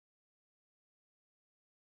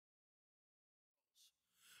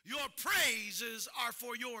Your praises are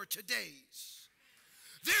for your todays.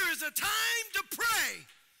 There is a time to pray,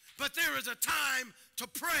 but there is a time to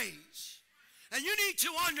praise. And you need to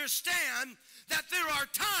understand that there are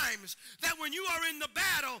times that when you are in the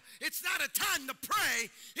battle, it's not a time to pray,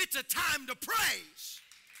 it's a time to praise.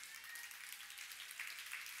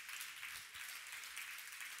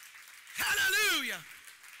 Hallelujah.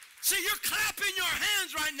 See, you're clapping your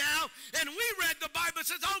hands right now, and we read the Bible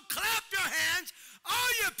says, oh, clap your hands, all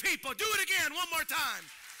you people. Do it again one more time.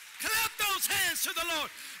 Clap those hands to the Lord.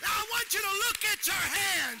 Now, I want you to look at your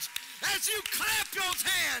hands as you clap those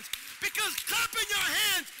hands, because clapping your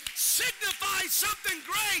hands signifies something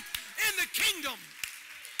great in the kingdom.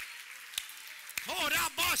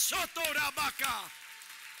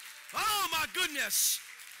 Oh, my goodness.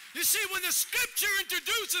 You see, when the scripture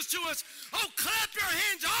introduces to us, oh, clap your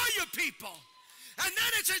hands, all you people. And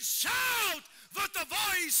then it says, shout with the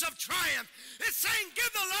voice of triumph. It's saying,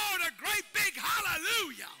 give the Lord a great big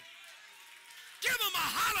hallelujah. Give him a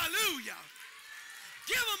hallelujah.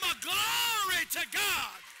 Give him a glory to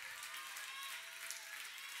God.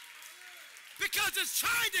 Because it's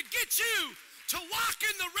trying to get you to walk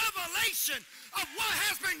in the revelation of what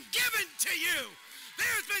has been given to you.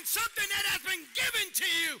 There's been something that has been given to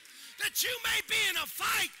you that you may be in a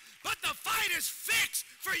fight, but the fight is fixed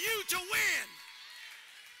for you to win.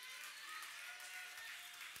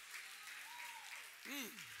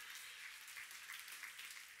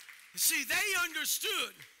 You see, they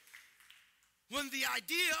understood when the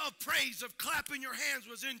idea of praise, of clapping your hands,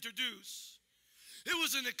 was introduced. It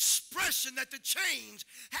was an expression that the chains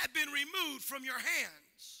had been removed from your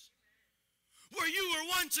hands. Where you were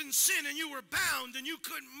once in sin and you were bound and you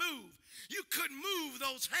couldn't move. You couldn't move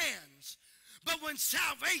those hands. But when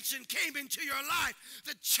salvation came into your life,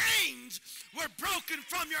 the chains were broken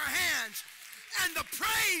from your hands. And the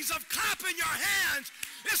praise of clapping your hands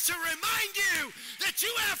is to remind you that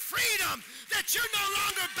you have freedom, that you're no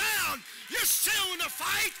longer bound. You're still in a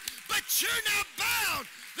fight, but you're not bound.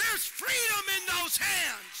 There's freedom in those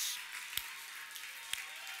hands.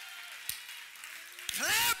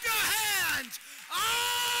 Clap your hands,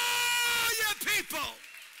 all you people,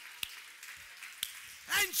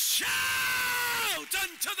 and shout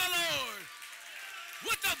unto the Lord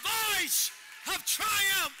with the voice of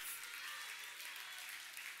triumph.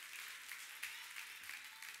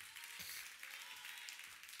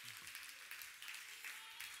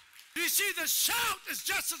 You see, the shout is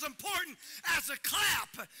just as important as a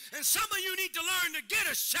clap. And some of you need to learn to get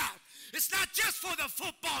a shout. It's not just for the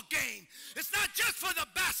football game. It's not just for the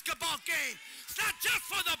basketball game. It's not just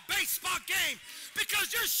for the baseball game. Because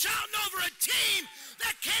you're shouting over a team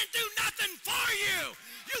that can't do nothing for you.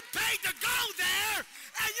 You paid to go there,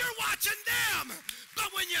 and you're watching them. But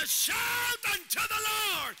when you shout unto the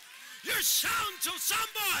Lord, you're shouting to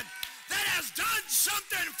someone that has done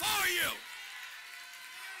something for you.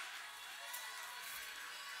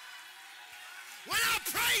 When I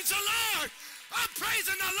praise the Lord, I'm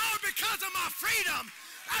praising the Lord because of my freedom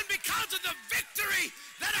and because of the victory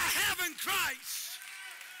that I have in Christ.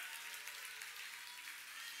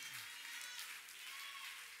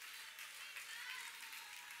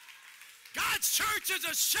 God's church is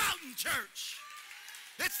a shouting church.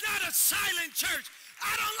 It's not a silent church.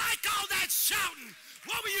 I don't like all that shouting.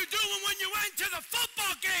 What were you doing when you went to the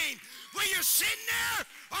football game? Were you sitting there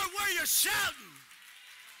or were you shouting?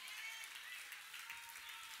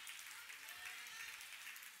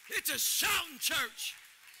 It's a shouting church.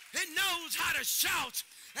 It knows how to shout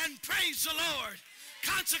and praise the Lord.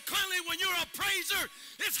 Consequently, when you're a praiser,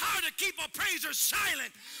 it's hard to keep a praiser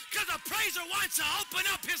silent because a praiser wants to open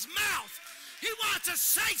up his mouth. He wants to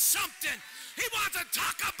say something. He wants to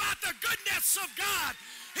talk about the goodness of God.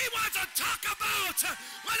 He wants to talk about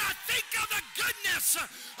when I think of the goodness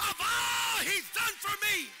of all he's done for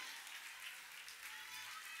me.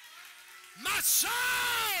 My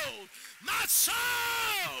soul, my soul.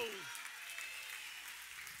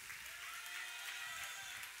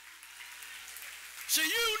 So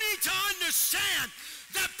you need to understand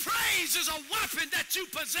that praise is a weapon that you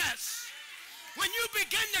possess. When you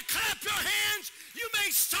begin to clap your hands, you may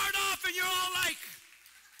start off and you're all like,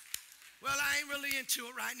 well, I ain't really into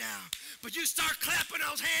it right now. But you start clapping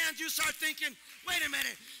those hands, you start thinking, wait a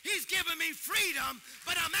minute, he's giving me freedom,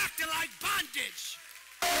 but I'm acting like bondage.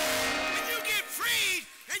 When you get freed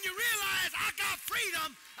and you realize I got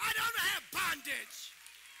freedom, I don't have bondage.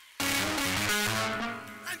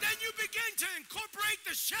 And then you begin to incorporate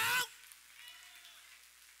the shout.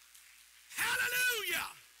 Hallelujah.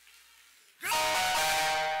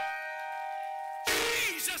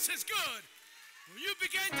 Jesus is good. When you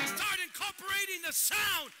begin to start incorporating the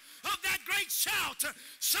sound of that great shout,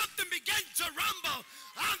 something begins to rumble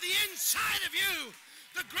on the inside of you.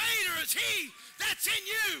 The greater is he that's in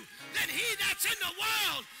you than he that's in the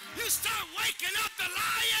world. You start waking up the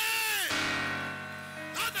lion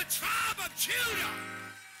of the tribe of Judah.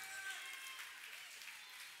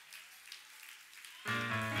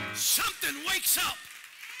 Something wakes up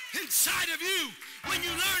inside of you when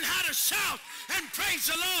you learn how to shout and praise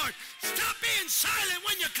the Lord. Stop being silent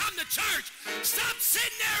when you come to church. Stop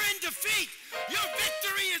sitting there in defeat. Your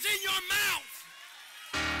victory is in your mouth.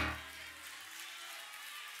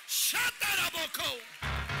 Shut that up, Oko.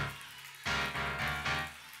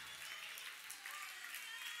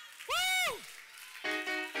 Woo!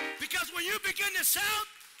 Because when you begin to shout,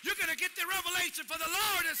 you're going to get the revelation, for the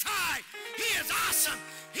Lord is high. He is awesome.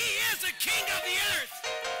 He is the King of the earth.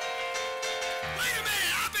 Wait a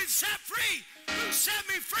minute, I've been set free. Who set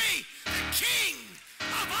me free? The King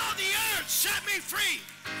of all the earth set me free.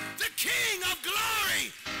 The King of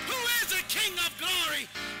glory. Who is the King of glory?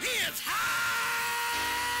 He is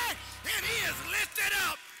high and he is lifted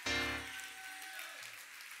up.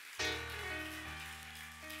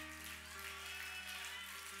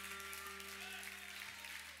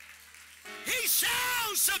 He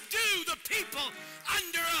shall subdue the people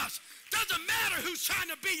under us. Doesn't matter who's trying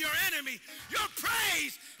to be your enemy. Your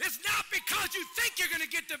praise is not because you think you're going to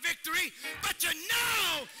get the victory, but you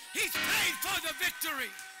know he's paid for the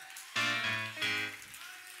victory.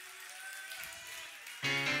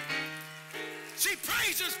 See,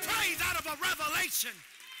 praise is praise out of a revelation.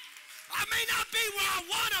 I may not be where I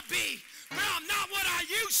want to be, but I'm not what I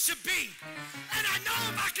used to be. And I know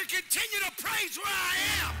if I can continue to praise where I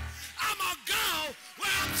am, I'm going to go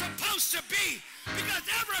where I'm supposed to be. Because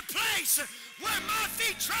every place where my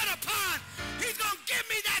feet tread upon, he's going to give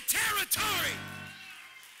me that territory.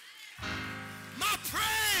 My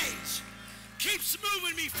praise keeps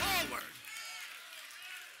moving me forward.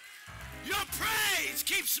 Your praise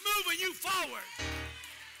keeps moving you forward.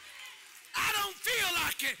 I don't feel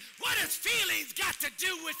like it. What has feelings got to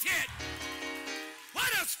do with it? What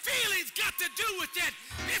has feelings got to do with it?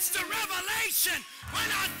 It's the revelation. When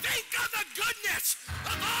I think of the goodness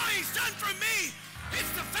of all he's done for me,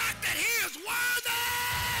 it's the fact that he is worthy.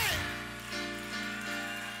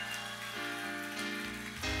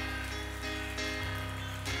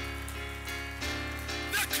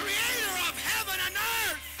 The creator of heaven and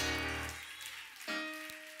earth.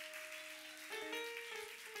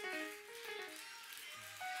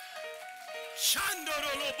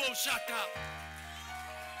 Shandorolobo Shaka.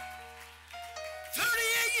 38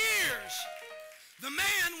 years, the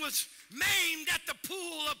man was maimed at the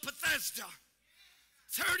pool of Bethesda.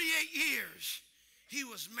 38 years, he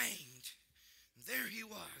was maimed. There he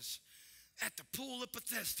was at the pool of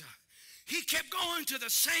Bethesda. He kept going to the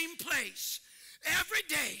same place every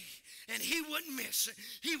day, and he wouldn't miss it.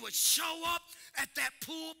 He would show up at that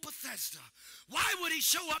pool of Bethesda. Why would he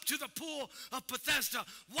show up to the pool of Bethesda?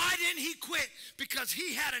 Why didn't he quit? Because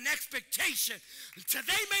he had an expectation.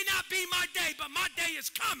 Today may not be my day, but my day is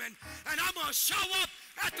coming, and I'm going to show up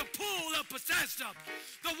at the pool of Bethesda.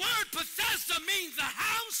 The word Bethesda means the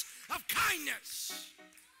house of kindness.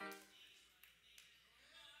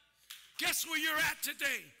 Guess where you're at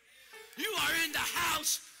today? You are in the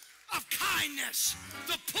house of kindness.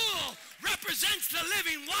 The pool represents the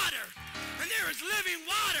living water, and there is living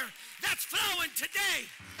water that's flowing today.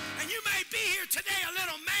 And you may be here today a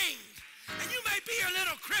little maimed, and you may be a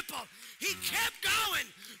little crippled. He kept going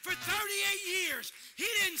for 38 years. He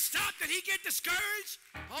didn't stop. Did he get discouraged?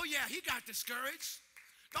 Oh yeah, he got discouraged.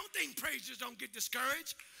 Don't think praisers don't get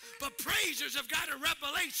discouraged, but praisers have got a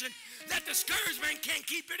revelation that discouragement can't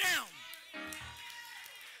keep it down.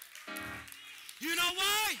 You know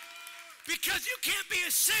why? Because you can't be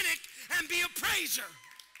a cynic and be a praiser.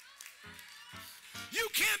 You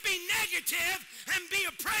can't be negative and be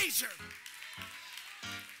a praiser.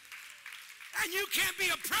 And you can't be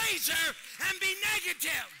a praiser and be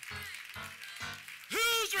negative.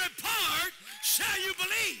 Whose report shall you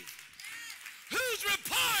believe? Whose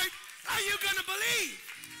report are you going to believe?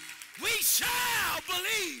 We shall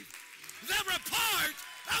believe the report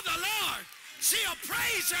of the Lord. See, a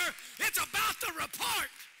praiser, it's about the report.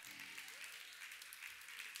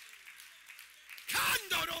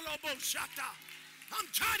 I'm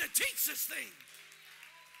trying to teach this thing.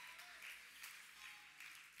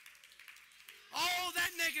 All that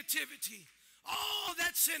negativity, all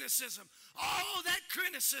that cynicism, all that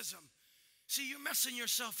criticism. See, you're messing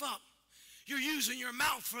yourself up. You're using your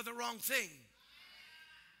mouth for the wrong thing.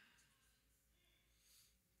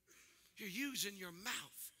 You're using your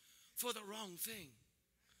mouth for the wrong thing.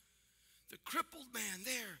 The crippled man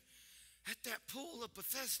there at that pool of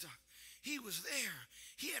Bethesda. He was there.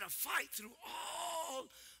 He had to fight through all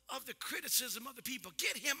of the criticism of the people.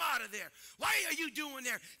 Get him out of there. Why are you doing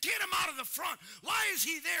there? Get him out of the front. Why is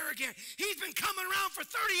he there again? He's been coming around for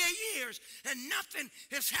 38 years and nothing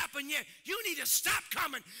has happened yet. You need to stop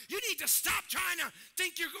coming. You need to stop trying to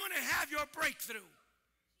think you're going to have your breakthrough.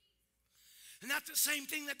 And that's the same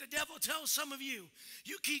thing that the devil tells some of you.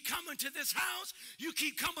 You keep coming to this house, you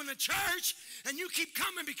keep coming to church, and you keep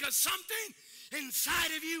coming because something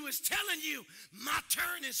inside of you is telling you, my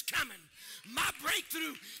turn is coming. My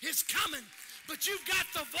breakthrough is coming. But you've got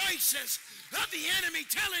the voices of the enemy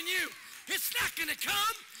telling you, it's not going to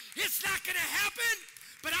come, it's not going to happen.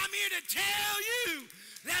 But I'm here to tell you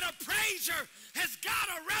that a praiser has got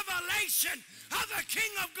a revelation of the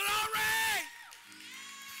King of Glory.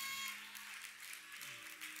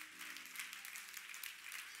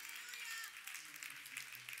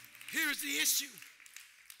 Here's the issue.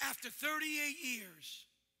 After 38 years,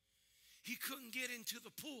 he couldn't get into the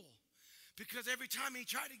pool because every time he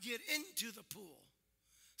tried to get into the pool,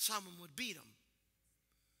 someone would beat him.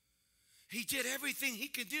 He did everything he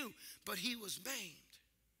could do, but he was maimed.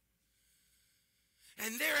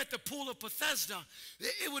 And there at the pool of Bethesda,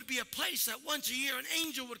 it would be a place that once a year an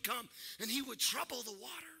angel would come and he would trouble the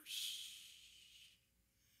waters.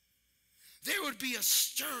 There would be a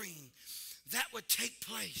stirring that would take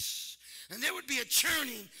place. And there would be a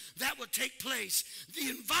churning that would take place. The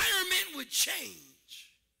environment would change.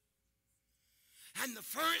 And the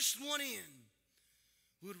first one in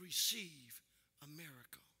would receive a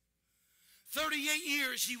miracle. 38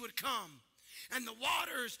 years he would come, and the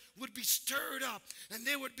waters would be stirred up, and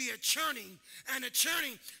there would be a churning and a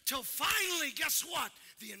churning till finally, guess what?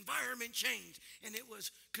 The environment changed, and it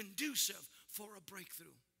was conducive for a breakthrough.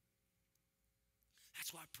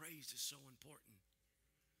 That's why praise is so important.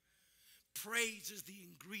 Praise is the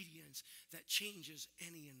ingredients that changes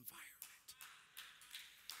any environment.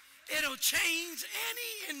 It'll change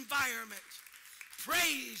any environment.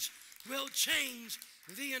 Praise will change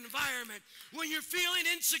the environment. When you're feeling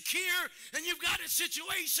insecure and you've got a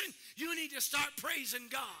situation, you need to start praising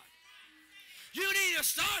God. You need to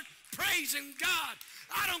start praising God.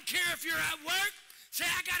 I don't care if you're at work. Say,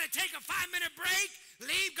 I got to take a 5-minute break,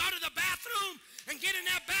 leave, go to the bathroom, and get in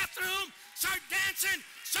that bathroom, start dancing,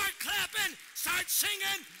 start clapping, start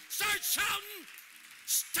singing, start shouting,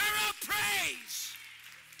 stir up praise.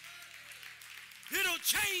 It'll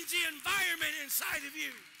change the environment inside of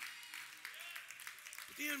you.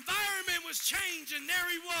 The environment was changed, and there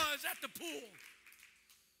he was at the pool.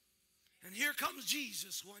 And here comes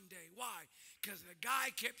Jesus one day. Why? Because the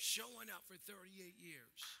guy kept showing up for 38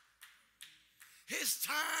 years. His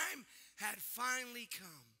time had finally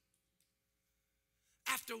come.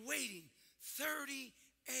 After waiting 38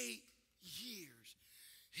 years,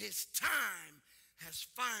 his time has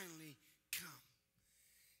finally come.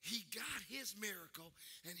 He got his miracle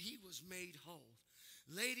and he was made whole.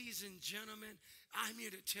 Ladies and gentlemen, I'm here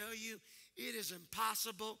to tell you it is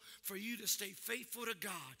impossible for you to stay faithful to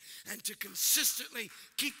God and to consistently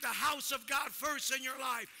keep the house of God first in your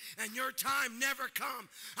life and your time never come.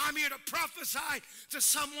 I'm here to prophesy to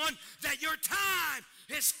someone that your time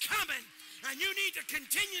is coming, and you need to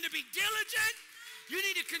continue to be diligent. You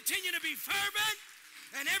need to continue to be fervent,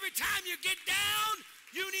 and every time you get down,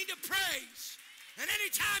 you need to praise. And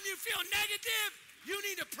anytime you feel negative, you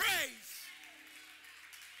need to praise.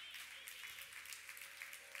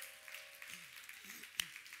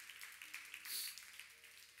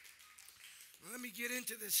 Let me get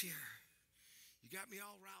into this here. You got me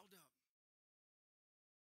all riled up.